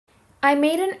I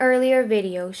made an earlier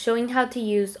video showing how to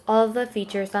use all of the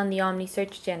features on the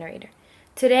Omnisearch generator.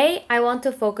 Today, I want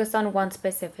to focus on one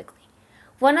specifically.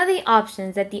 One of the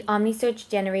options that the Omnisearch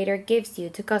generator gives you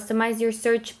to customize your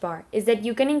search bar is that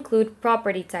you can include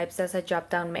property types as a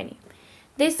drop-down menu.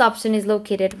 This option is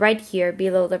located right here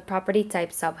below the property type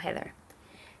subheader.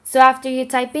 So after you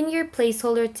type in your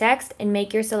placeholder text and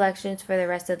make your selections for the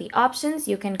rest of the options,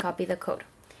 you can copy the code.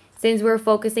 Since we're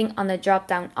focusing on the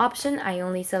drop-down option, I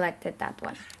only selected that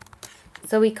one.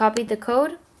 So we copied the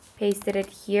code, pasted it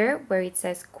here where it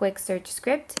says quick search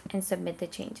script, and submit the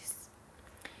changes.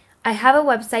 I have a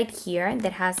website here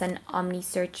that has an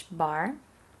Omnisearch bar,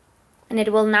 and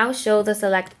it will now show the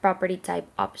select property type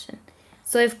option.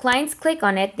 So if clients click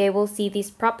on it, they will see these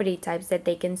property types that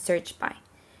they can search by.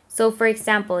 So for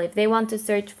example, if they want to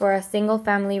search for a single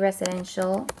family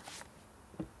residential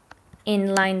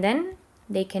in Linden,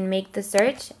 they can make the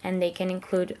search and they can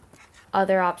include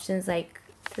other options like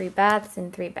 3 baths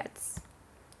and 3 beds.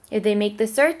 If they make the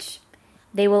search,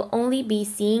 they will only be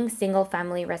seeing single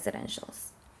family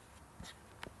residentials.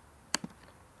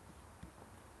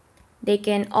 They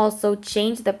can also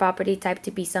change the property type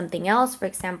to be something else, for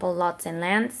example, lots and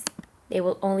lands. They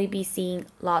will only be seeing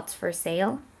lots for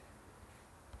sale.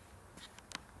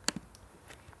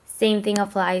 Same thing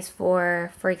applies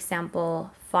for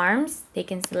example, farms. They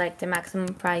can select a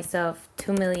maximum price of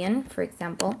 2 million, for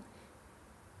example,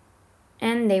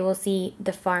 and they will see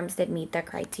the farms that meet the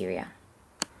criteria.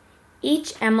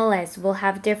 Each MLS will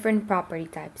have different property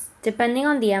types. Depending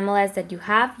on the MLS that you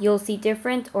have, you'll see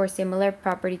different or similar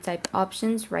property type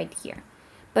options right here.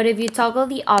 But if you toggle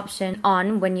the option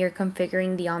on when you're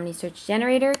configuring the Omnisearch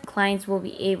generator, clients will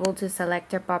be able to select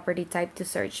their property type to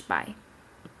search by.